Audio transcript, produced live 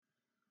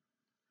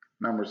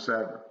Number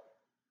seven,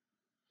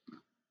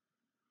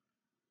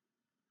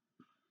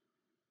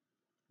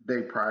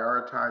 they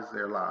prioritize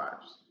their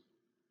lives.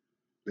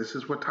 This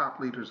is what top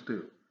leaders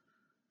do.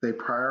 They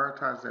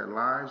prioritize their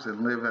lives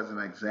and live as an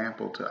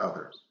example to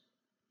others.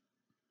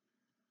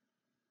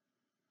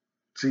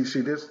 This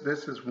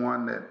is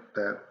one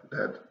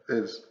that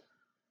is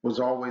was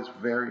always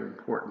very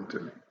important to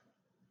me.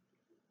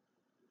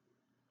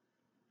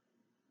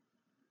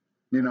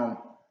 You know,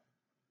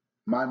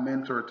 my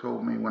mentor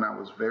told me when I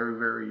was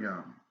very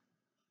young,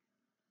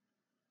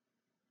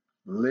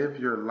 live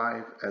your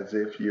life as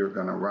if you're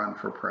going to run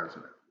for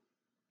president.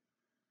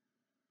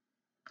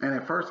 And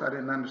at first, I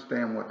didn't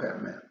understand what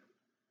that meant.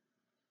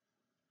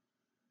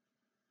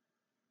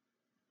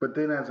 But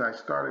then, as I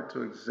started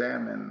to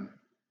examine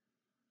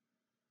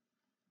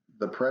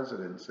the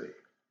presidency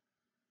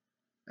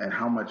and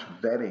how much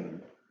vetting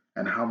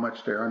and how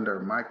much they're under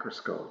a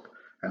microscope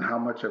and how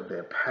much of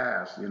their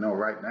past,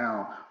 right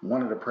now,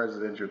 one of the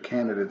presidential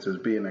candidates is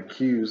being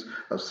accused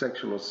of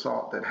sexual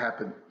assault that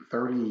happened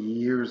 30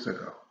 years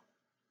ago.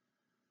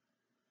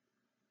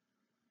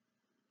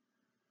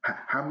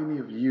 How many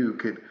of you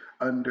could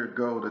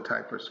undergo the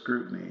type of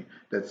scrutiny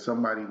that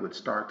somebody would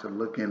start to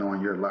look in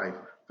on your life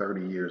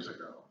 30 years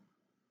ago?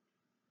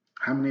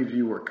 How many of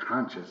you were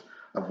conscious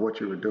of what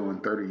you were doing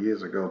 30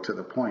 years ago to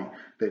the point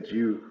that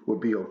you would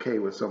be okay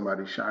with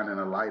somebody shining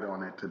a light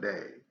on it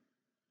today?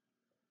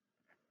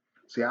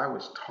 See, I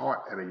was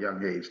taught at a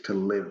young age to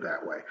live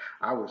that way.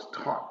 I was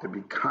taught to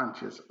be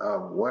conscious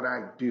of what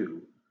I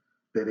do,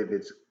 that if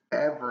it's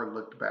ever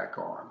looked back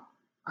on,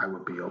 I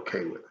would be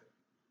okay with it.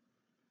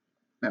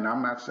 And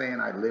I'm not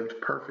saying I lived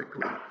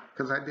perfectly,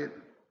 because I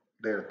didn't.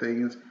 There are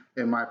things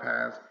in my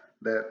past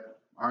that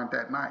aren't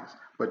that nice.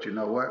 But you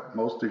know what?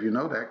 Most of you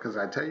know that because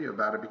I tell you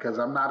about it, because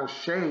I'm not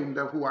ashamed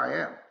of who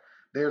I am.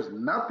 There's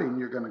nothing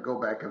you're going to go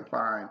back and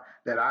find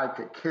that I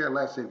could care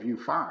less if you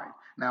find.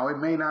 Now, it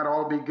may not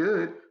all be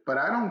good, but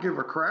I don't give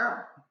a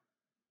crap.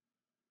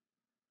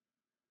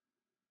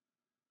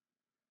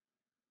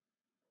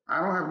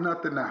 I don't have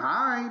nothing to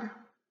hide.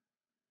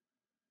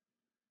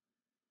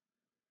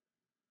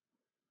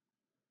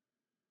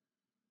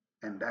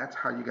 And that's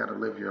how you got to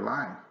live your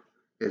life,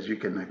 is you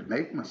can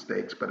make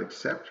mistakes, but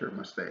accept your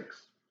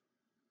mistakes.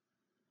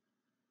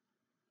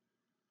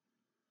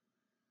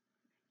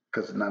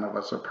 Because none of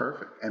us are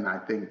perfect. And I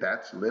think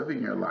that's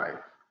living your life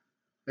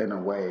in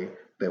a way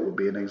that would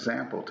be an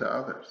example to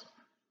others.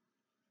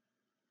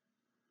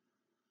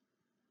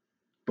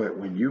 But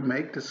when you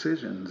make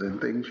decisions and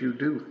things you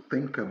do,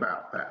 think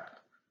about that.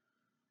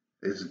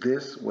 Is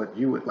this what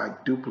you would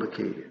like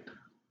duplicated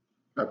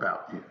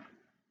about you?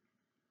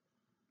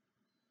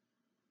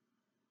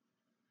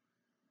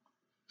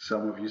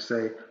 Some of you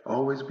say,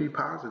 always be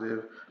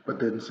positive, but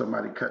then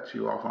somebody cuts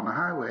you off on the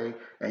highway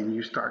and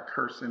you start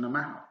cursing them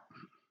out.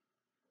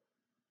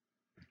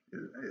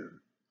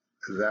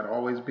 Is that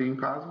always being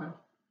positive?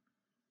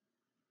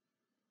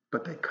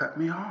 But they cut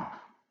me off.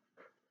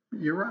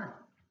 You're right.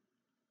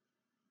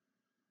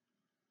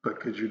 But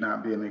could you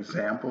not be an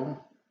example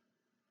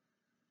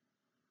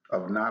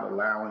of not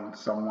allowing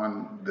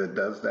someone that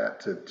does that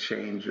to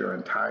change your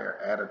entire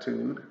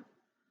attitude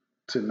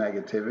to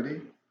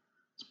negativity?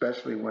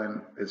 Especially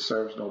when it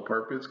serves no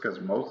purpose, because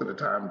most of the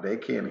time they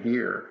can't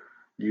hear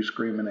you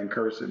screaming and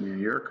cursing in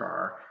your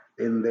car,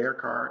 in their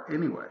car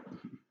anyway.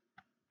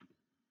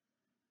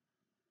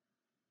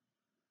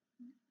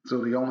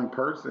 So the only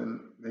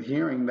person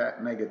hearing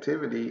that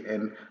negativity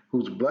and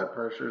whose blood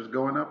pressure is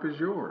going up is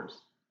yours.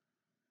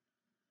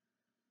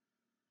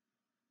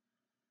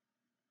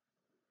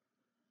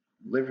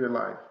 Live your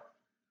life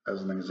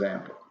as an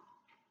example.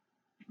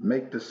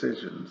 Make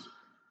decisions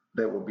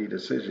that will be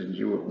decisions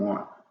you would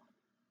want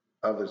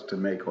others to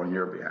make on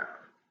your behalf.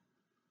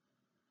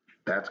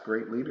 That's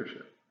great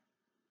leadership.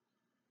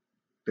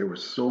 There were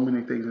so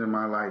many things in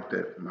my life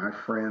that my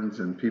friends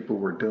and people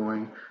were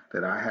doing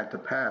that I had to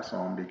pass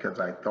on because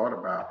I thought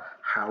about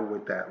how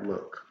would that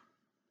look?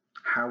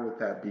 How would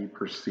that be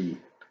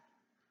perceived?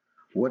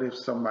 What if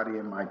somebody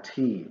in my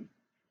team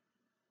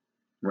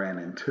ran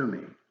into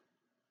me?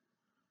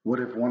 What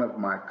if one of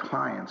my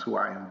clients who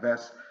I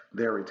invest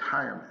their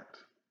retirement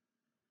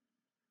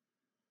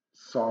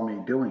saw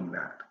me doing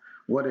that?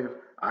 What if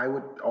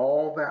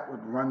all that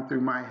would run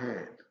through my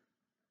head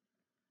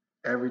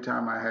every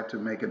time I had to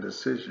make a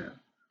decision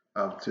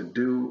of to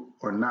do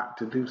or not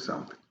to do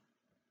something.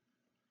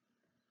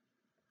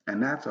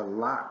 And that's a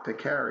lot to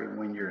carry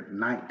when you're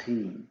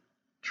 19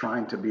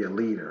 trying to be a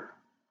leader,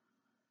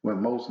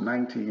 when most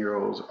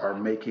 19-year-olds are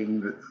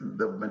making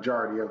the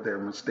majority of their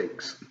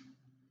mistakes.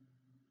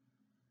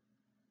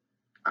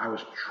 I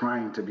was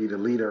trying to be the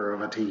leader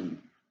of a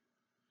team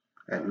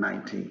at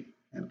 19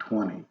 and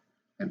 20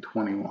 and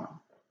 21.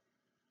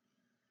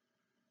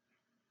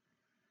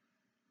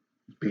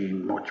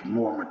 Being much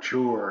more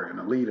mature and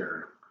a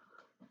leader.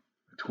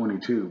 At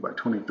 22, by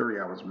 23,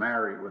 I was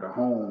married with a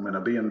home and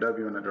a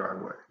BMW in the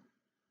driveway.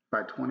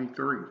 By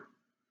 23,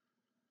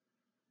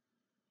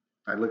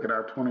 I look at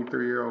our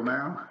 23-year-old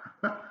now.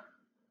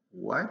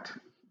 What?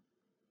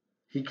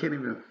 He can't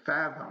even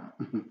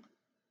fathom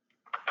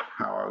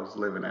was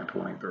living at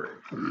 23.